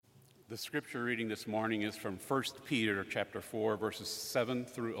The scripture reading this morning is from 1 Peter chapter 4, verses 7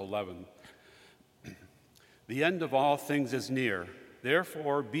 through 11. The end of all things is near.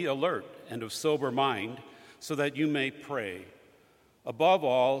 Therefore, be alert and of sober mind, so that you may pray. Above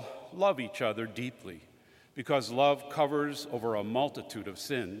all, love each other deeply, because love covers over a multitude of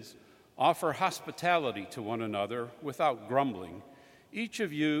sins. Offer hospitality to one another without grumbling. Each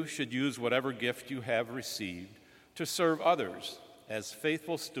of you should use whatever gift you have received to serve others as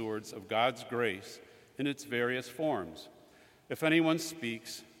faithful stewards of God's grace in its various forms. If anyone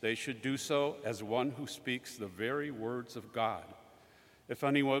speaks, they should do so as one who speaks the very words of God. If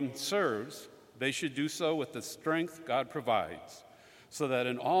anyone serves, they should do so with the strength God provides, so that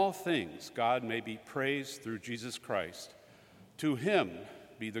in all things God may be praised through Jesus Christ. To him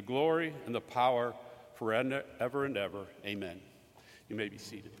be the glory and the power forever and ever. Amen. You may be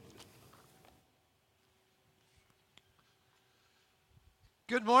seated.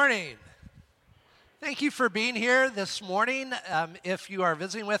 Good morning. Thank you for being here this morning. If you are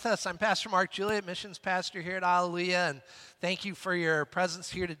visiting with us, I'm Pastor Mark Juliet, missions pastor here at Alleluia, and thank you for your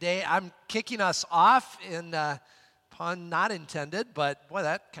presence here today. I'm kicking us off in, pun not intended, but boy,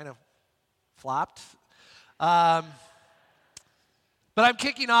 that kind of flopped. But I'm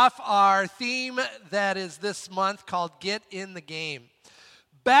kicking off our theme that is this month called Get in the Game.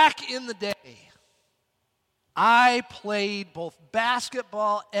 Back in the day, I played both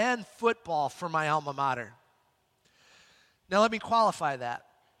basketball and football for my alma mater. Now let me qualify that.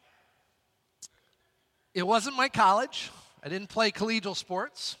 It wasn't my college. I didn't play collegial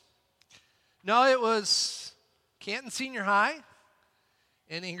sports. No, it was Canton Senior High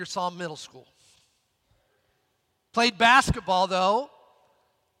and Ingersoll Middle School. Played basketball, though,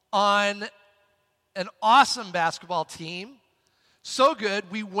 on an awesome basketball team. So good,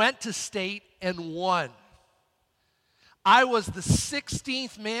 we went to state and won. I was the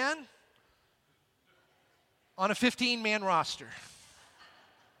 16th man on a 15-man roster.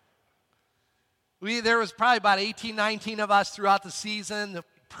 There was probably about 18, 19 of us throughout the season. We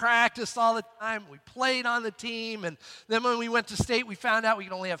practiced all the time. We played on the team. And then when we went to state, we found out we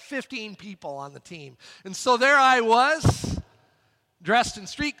could only have 15 people on the team. And so there I was, dressed in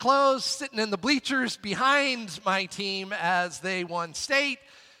street clothes, sitting in the bleachers behind my team as they won state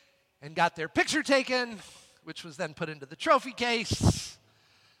and got their picture taken, which was then put into the trophy case,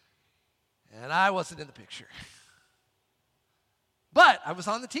 and I wasn't in the picture. But I was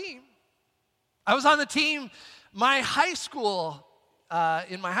on the team. I was on the team in my high school,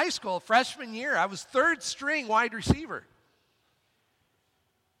 freshman year. I was third string wide receiver.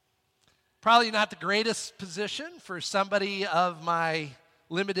 Probably not the greatest position for somebody of my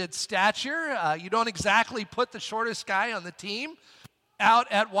limited stature. You don't exactly put the shortest guy on the team out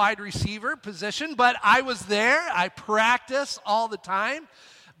at wide receiver position, but I was there. I practiced all the time,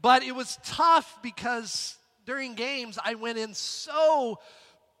 but it was tough because during games I went in so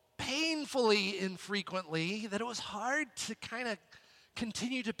painfully infrequently that it was hard to kind of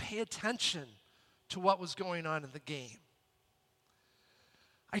continue to pay attention to what was going on in the game.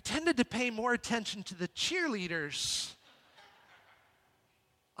 I tended to pay more attention to the cheerleaders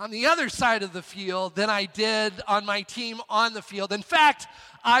on the other side of the field than I did on my team on the field. In fact,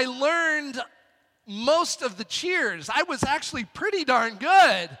 I learned most of the cheers. I was actually pretty darn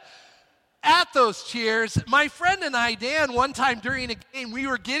good at those cheers. My friend and I, Dan, one time during a game, we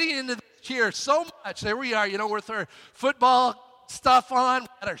were getting into the cheer so much. There we are, with our football stuff on, we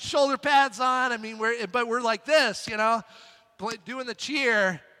had our shoulder pads on. I mean, we're like this, doing the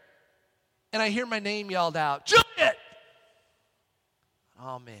cheer. And I hear my name yelled out, Juliet!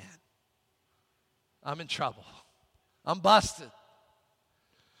 Oh, man, I'm in trouble. I'm busted.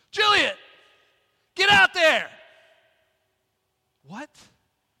 Juliet, get out there. What?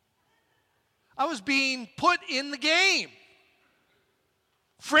 I was being put in the game.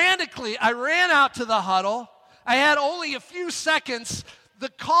 Frantically, I ran out to the huddle. I had only a few seconds. The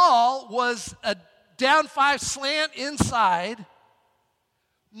call was a down 5 slant inside.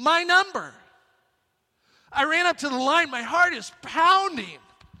 My number. I ran up to the line. My heart is pounding.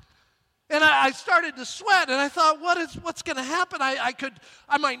 And I started to sweat, and I thought, what's going to happen?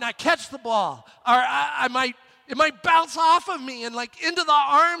 I might not catch the ball, or it might bounce off of me and like into the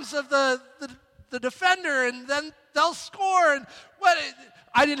arms of the defender, and then they'll score. And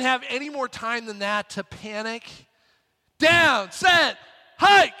I didn't have any more time than that to panic. Down, set,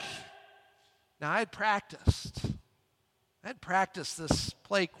 hike. Now I had practiced this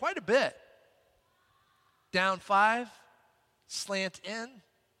play quite a bit. Down 5, slant in,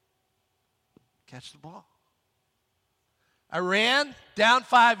 catch the ball. I ran down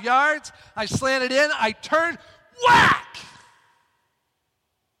 5 yards. I slanted in. I turned, whack!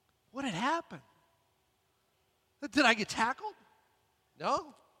 What had happened? Did I get tackled? No,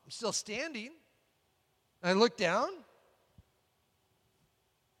 I'm still standing. I look down.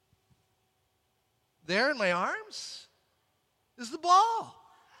 There in my arms is the ball.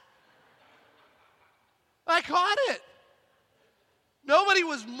 I caught it. Nobody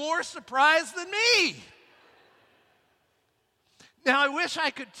was more surprised than me. Now, I wish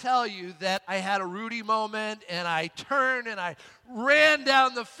I could tell you that I had a Rudy moment and I turned and I ran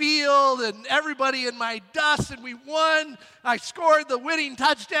down the field and everybody in my dust and we won. I scored the winning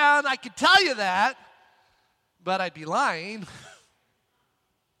touchdown. I could tell you that, but I'd be lying.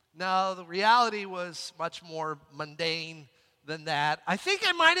 No, the reality was much more mundane than that. I think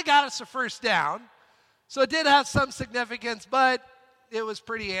I might have got us a first down, so it did have some significance, but it was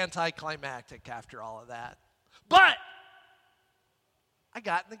pretty anticlimactic after all of that. But I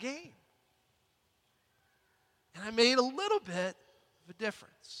got in the game. And I made a little bit of a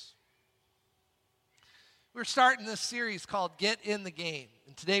difference. We're starting this series called Get in the Game.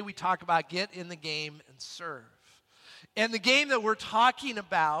 And today we talk about get in the game and serve. And the game that we're talking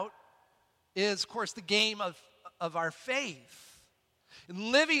about is, of course, the game of our faith.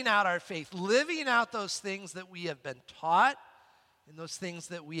 And living out our faith, living out those things that we have been taught and those things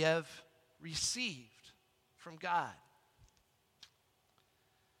that we have received from God.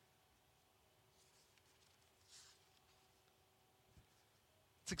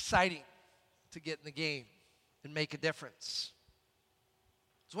 It's exciting to get in the game and make a difference.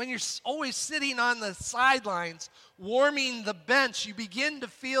 So when you're always sitting on the sidelines, warming the bench, you begin to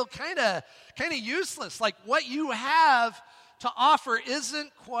feel kind of useless, like what you have to offer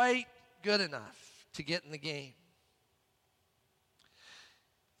isn't quite good enough to get in the game.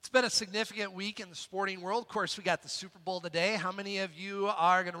 It's been a significant week in the sporting world. Of course, we got the Super Bowl today. How many of you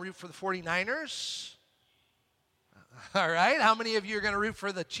are going to root for the 49ers? All right. How many of you are going to root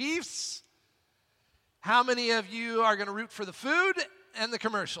for the Chiefs? How many of you are going to root for the food and the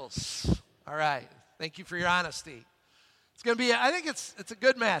commercials? All right. Thank you for your honesty. It's going to be, I think it's a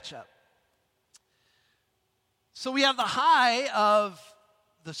good matchup. So we have the high of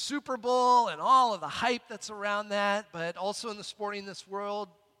the Super Bowl and all of the hype that's around that, but also in the sporting world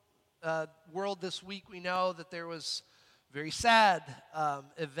this week, we know that there was a very sad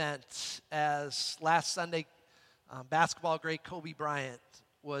event as last Sunday, basketball great Kobe Bryant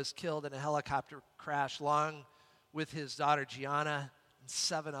was killed in a helicopter crash along with his daughter Gianna and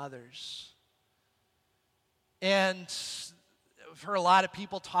 7 others. And I've heard a lot of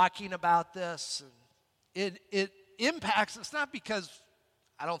people talking about this. And it impacts us not because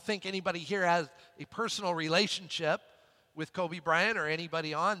I don't think anybody here has a personal relationship with Kobe Bryant or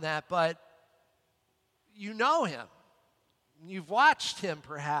anybody on that, but you know him. You've watched him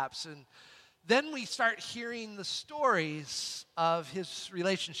perhaps, and then we start hearing the stories of his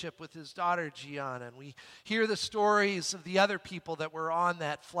relationship with his daughter, Gianna, and we hear the stories of the other people that were on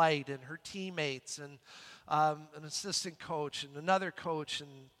that flight and her teammates and an assistant coach and another coach and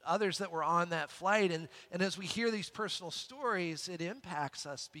others that were on that flight. And as we hear these personal stories, it impacts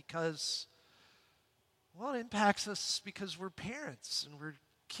us because, well, it impacts us because we're parents and we're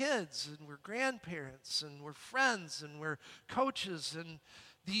kids and we're grandparents and we're friends and we're coaches and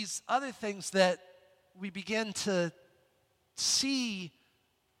these other things that we begin to see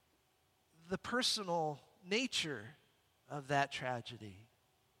the personal nature of that tragedy.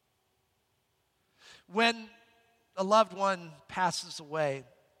 When a loved one passes away,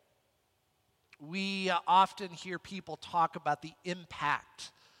 we often hear people talk about the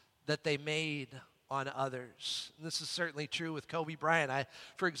impact that they made on others. And this is certainly true with Kobe Bryant.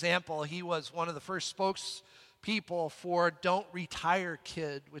 For example, he was one of the first spokespeople for Don't Retire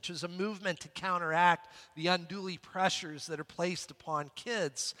Kid, which is a movement to counteract the unduly pressures that are placed upon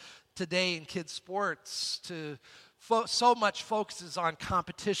kids today in kids' sports. So much focuses on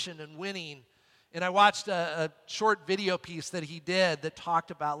competition and winning. And I watched a short video piece that he did that talked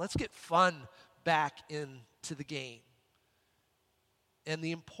about let's get fun back into the game. And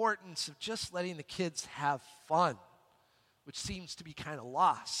the importance of just letting the kids have fun, which seems to be kind of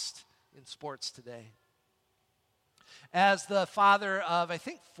lost in sports today. As the father of, I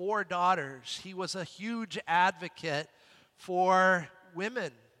think, 4 daughters, he was a huge advocate for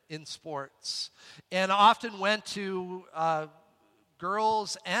women in sports and often went to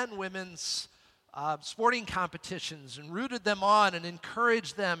girls' and women's sporting competitions and rooted them on and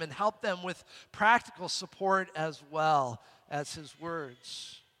encouraged them and helped them with practical support as well as his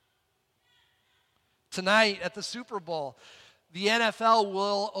words. Tonight at the Super Bowl, the NFL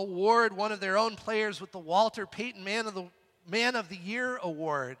will award one of their own players with the Walter Payton Man of the Year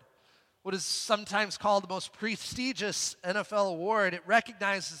award. what is sometimes called the most prestigious NFL award. It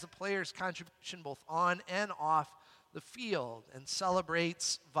recognizes the player's contribution both on and off the field and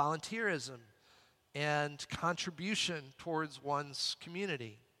celebrates volunteerism and contribution towards one's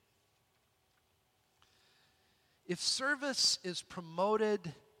community. If service is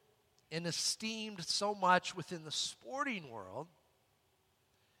promoted and esteemed so much within the sporting world,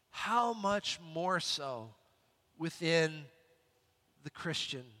 how much more so within the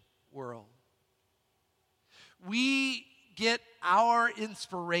Christian world? We get our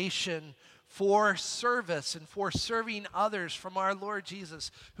inspiration for service and for serving others from our Lord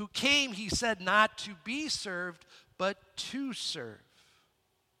Jesus, who came, he said, not to be served, but to serve.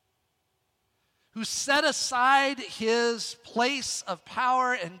 Who set aside his place of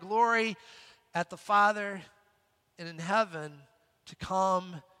power and glory at the Father and in heaven to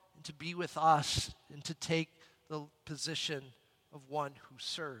come and to be with us and to take the position of one who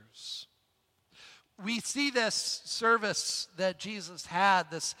serves. We see this service that Jesus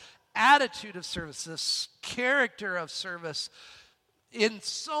had, this attitude of service, this character of service in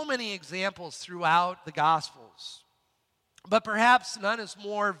so many examples throughout the Gospels. But perhaps none is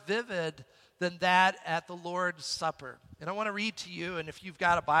more vivid than that at the Lord's Supper. And I want to read to you, and if you've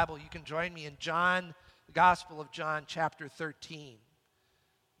got a Bible, you can join me in John, the Gospel of John, chapter 13,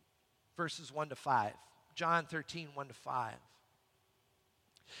 verses 1 to 5. John 13, 1 to 5.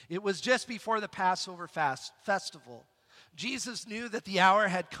 It was just before the Passover festival. Jesus knew that the hour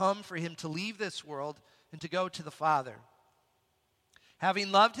had come for him to leave this world and to go to the Father.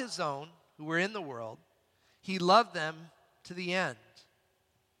 Having loved his own who were in the world, he loved them to the end.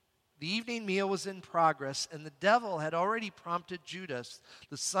 The evening meal was in progress, and the devil had already prompted Judas,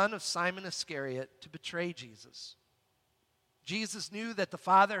 the son of Simon Iscariot, to betray Jesus. Jesus knew that the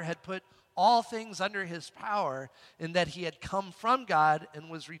Father had put all things under his power, and that he had come from God and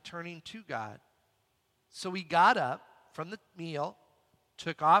was returning to God. So he got up from the meal,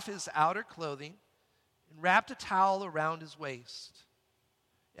 took off his outer clothing, and wrapped a towel around his waist.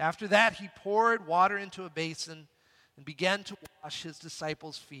 After that, he poured water into a basin and began to wash his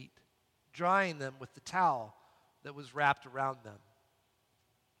disciples' feet, drying them with the towel that was wrapped around them.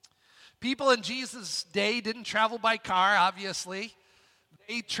 People in Jesus' day didn't travel by car, obviously.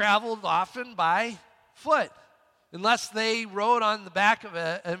 They traveled often by foot, unless they rode on the back of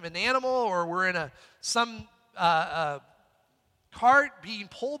an animal or were in some cart being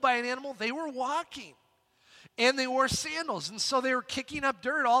pulled by an animal. They were walking, and they wore sandals, and so they were kicking up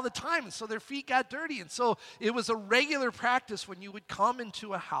dirt all the time, and so their feet got dirty. And so it was a regular practice when you would come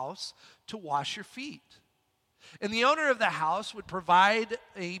into a house to wash your feet. And the owner of the house would provide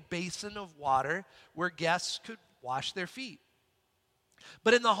a basin of water where guests could wash their feet.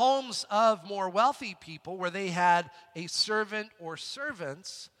 But in the homes of more wealthy people, where they had a servant or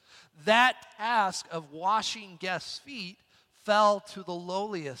servants, that task of washing guests' feet fell to the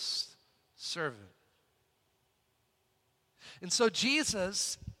lowliest servant. And so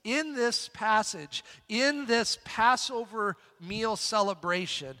Jesus, in this passage, in this Passover meal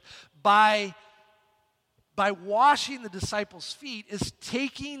celebration, by washing the disciples' feet, is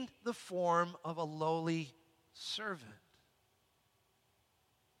taking the form of a lowly servant.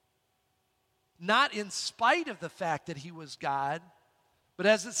 Not in spite of the fact that he was God, but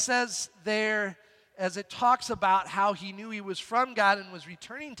as it says there, as it talks about how he knew he was from God and was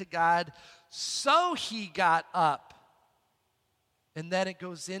returning to God, so he got up. And then it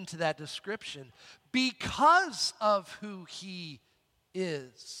goes into that description. Because of who he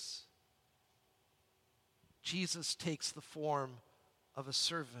is, Jesus takes the form of a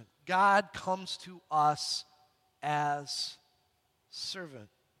servant. God comes to us as servant.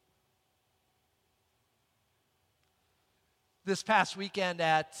 This past weekend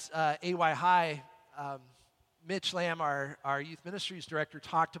at AY High, Mitch Lamb, our youth ministries director,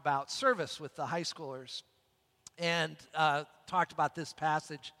 talked about service with the high schoolers and talked about this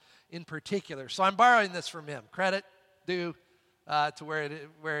passage in particular. So I'm borrowing this from him. Credit due to where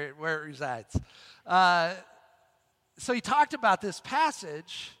it resides. So he talked about this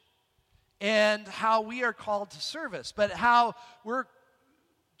passage and how we are called to service, but how we're,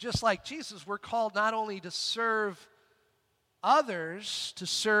 just like Jesus, we're called not only to serve others, to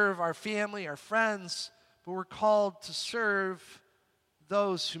serve our family, our friends, but we're called to serve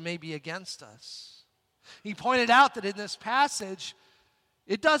those who may be against us. He pointed out that in this passage,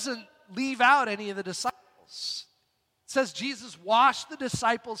 it doesn't leave out any of the disciples. It says Jesus washed the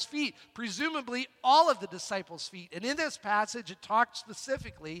disciples' feet, presumably all of the disciples' feet. And in this passage, it talks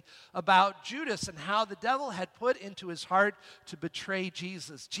specifically about Judas and how the devil had put into his heart to betray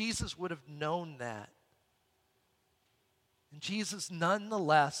Jesus. Jesus would have known that. And Jesus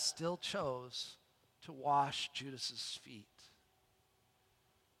nonetheless still chose to wash Judas's feet.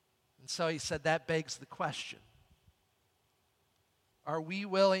 And so he said, that begs the question. Are we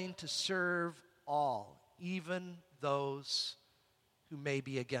willing to serve all, even those who may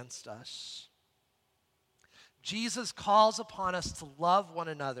be against us? Jesus calls upon us to love one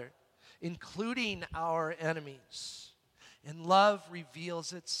another, including our enemies. And love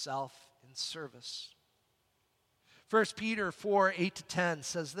reveals itself in service. 1 Peter 4, 8-10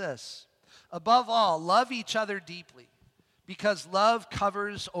 says this, above all, love each other deeply, because love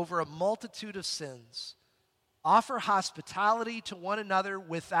covers over a multitude of sins. Offer hospitality to one another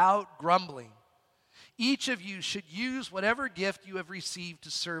without grumbling. Each of you should use whatever gift you have received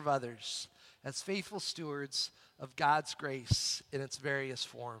to serve others as faithful stewards of God's grace in its various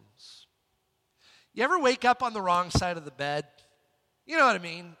forms. You ever wake up on the wrong side of the bed? You know what I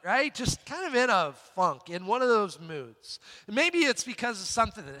mean, right? Just kind of in a funk, in one of those moods. And maybe it's because of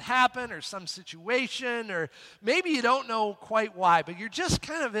something that happened or some situation, or maybe you don't know quite why, but you're just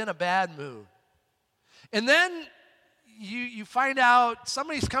kind of in a bad mood. And then you find out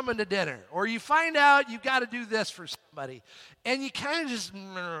somebody's coming to dinner, or you find out you've got to do this for somebody, and you kind of just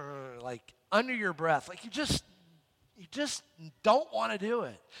like under your breath, like you just don't want to do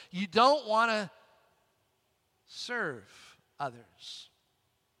it. You don't want to serve others.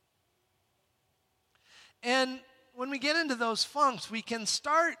 And when we get into those funks, we can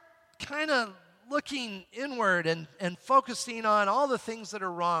start kind of looking inward and focusing on all the things that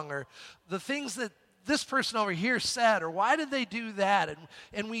are wrong, or the things that this person over here said, or why did they do that?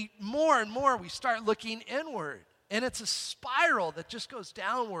 And we more and more we start looking inward. And it's a spiral that just goes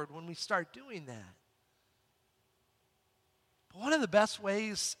downward when we start doing that. But one of the best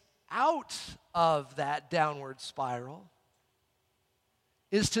ways out of that downward spiral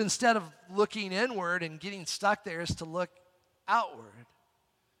is to, instead of looking inward and getting stuck there, is to look outward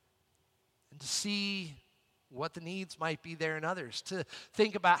and to see what the needs might be there in others, to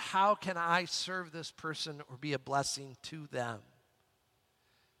think about how can I serve this person or be a blessing to them.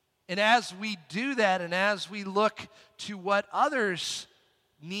 And as we do that, and as we look to what others'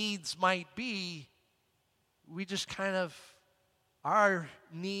 needs might be, we just kind of, our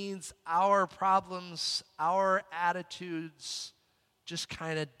needs, our problems, our attitudes just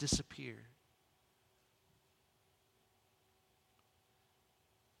kind of disappear.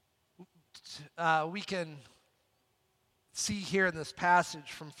 We can see here in this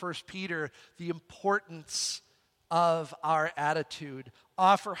passage from 1 Peter the importance of our attitude.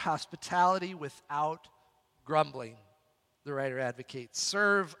 Offer hospitality without grumbling, the writer advocates.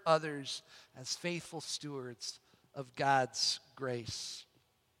 Serve others as faithful stewards of God's grace.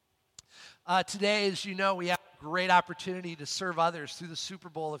 Today, as you know, we have a great opportunity to serve others through the Super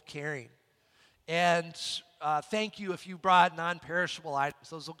Bowl of Caring. And thank you if you brought non-perishable items.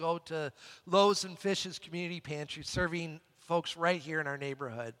 Those will go to Loaves and Fishes Community Pantry, serving folks right here in our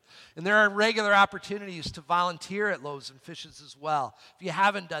neighborhood. And there are regular opportunities to volunteer at Loaves and Fishes as well. If you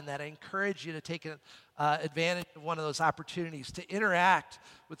haven't done that, I encourage you to take advantage of one of those opportunities to interact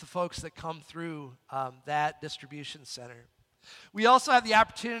with the folks that come through that distribution center. We also have the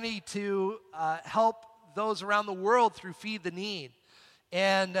opportunity to help those around the world through Feed the Need.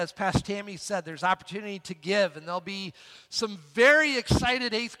 And as Pastor Tammy said, there's opportunity to give, and there'll be some very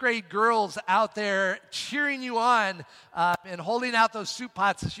excited 8th grade girls out there cheering you on and holding out those soup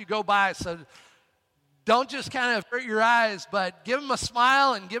pots as you go by. So don't just kind of hurt your eyes, but give them a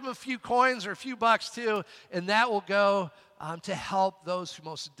smile and give them a few coins or a few bucks too, and that will go to help those who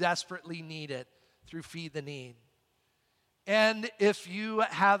most desperately need it through Feed the Need. And if you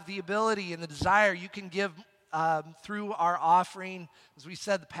have the ability and the desire, you can give through our offering, as we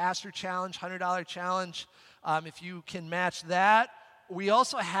said, the Pastor Challenge, $100 challenge. If you can match that. We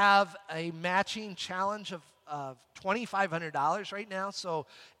also have a matching challenge of $2,500 right now. So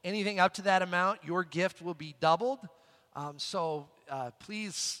anything up to that amount, your gift will be doubled. So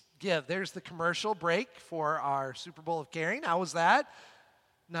please give. There's the commercial break for our Super Bowl of Caring. How was that?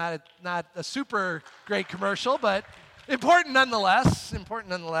 Not a super great commercial, but important nonetheless.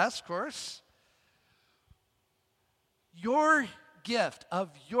 Important nonetheless, of course. Your gift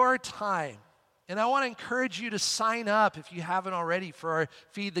of your time, and I want to encourage you to sign up if you haven't already for our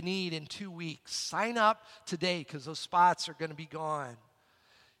Feed the Need in 2 weeks. Sign up today because those spots are going to be gone.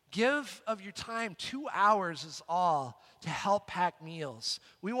 Give of your time. 2 hours is all to help pack meals.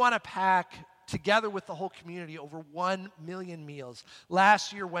 We want to pack, together with the whole community, over 1 million meals.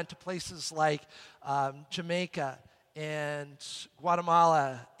 Last year went to places like Jamaica and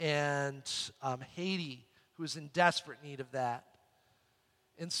Guatemala and Haiti, who is in desperate need of that.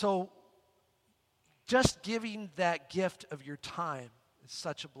 And so just giving that gift of your time is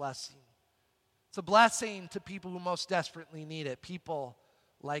such a blessing. It's a blessing to people who most desperately need it, people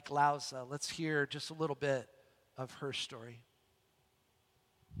like Lauza. Let's hear just a little bit of her story.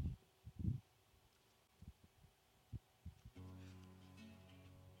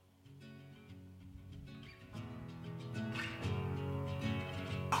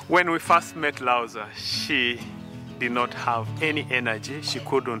 When we first met Lauza, she did not have any energy. She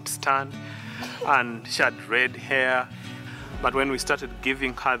couldn't stand, and she had red hair. But when we started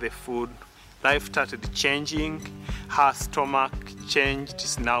giving her the food, life started changing. Her stomach changed,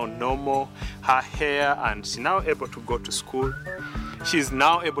 it's now normal. Her hair, and she's now able to go to school. She's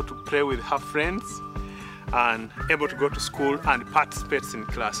now able to play with her friends and able to go to school and participate in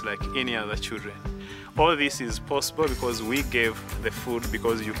class like any other children. All this is possible because we gave the food,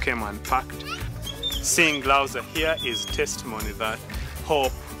 because you came and packed. Seeing Lauza here is testimony that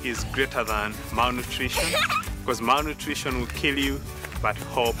hope is greater than malnutrition, because malnutrition will kill you, but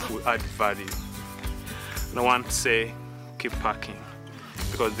hope will add value. And I want to say, keep packing,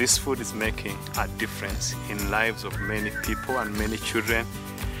 because this food is making a difference in lives of many people and many children,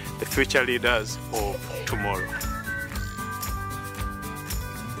 the future leaders of tomorrow.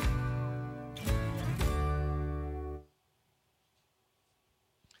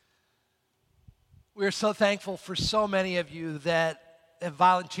 We're so thankful for so many of you that have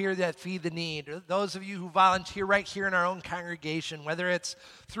volunteered at Feed the Need. Those of you who volunteer right here in our own congregation, whether it's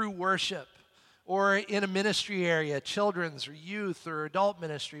through worship or in a ministry area, children's or youth or adult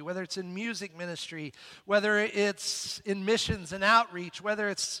ministry, whether it's in music ministry, whether it's in missions and outreach, whether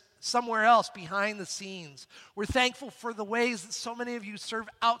it's somewhere else behind the scenes. We're thankful for the ways that so many of you serve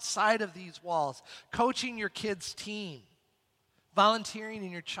outside of these walls, coaching your kids' team, volunteering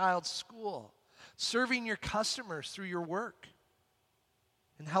in your child's school, serving your customers through your work,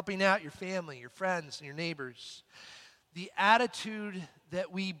 and helping out your family, your friends, and your neighbors. The attitude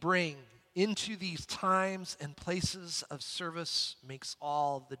that we bring into these times and places of service makes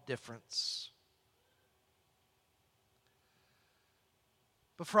all the difference.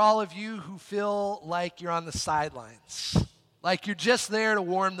 But for all of you who feel like you're on the sidelines, like you're just there to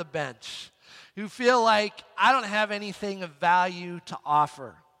warm the bench, who feel like I don't have anything of value to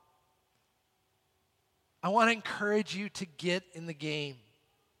offer, I want to encourage you to get in the game.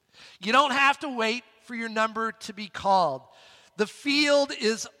 You don't have to wait for your number to be called. The field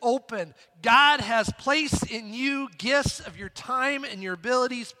is open. God has placed in you gifts of your time and your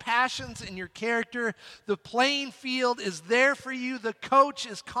abilities, passions and your character. The playing field is there for you. The coach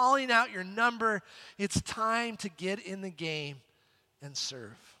is calling out your number. It's time to get in the game and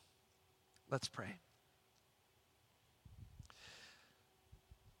serve. Let's pray.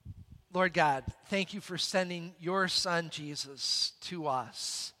 Lord God, thank you for sending your son Jesus to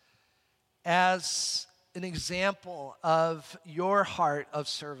us as an example of your heart of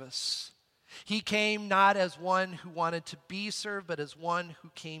service. He came not as one who wanted to be served, but as one who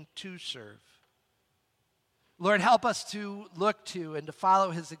came to serve. Lord, help us to look to and to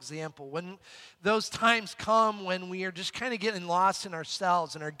follow his example. When those times come when we are just kind of getting lost in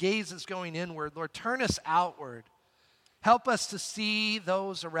ourselves and our gaze is going inward, Lord, turn us outward. Help us to see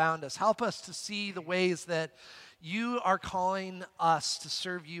those around us. Help us to see the ways that you are calling us to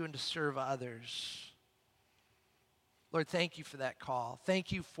serve you and to serve others. Lord, thank you for that call.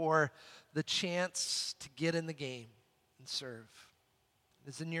 Thank you for the chance to get in the game and serve.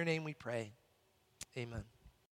 It's in your name we pray. Amen.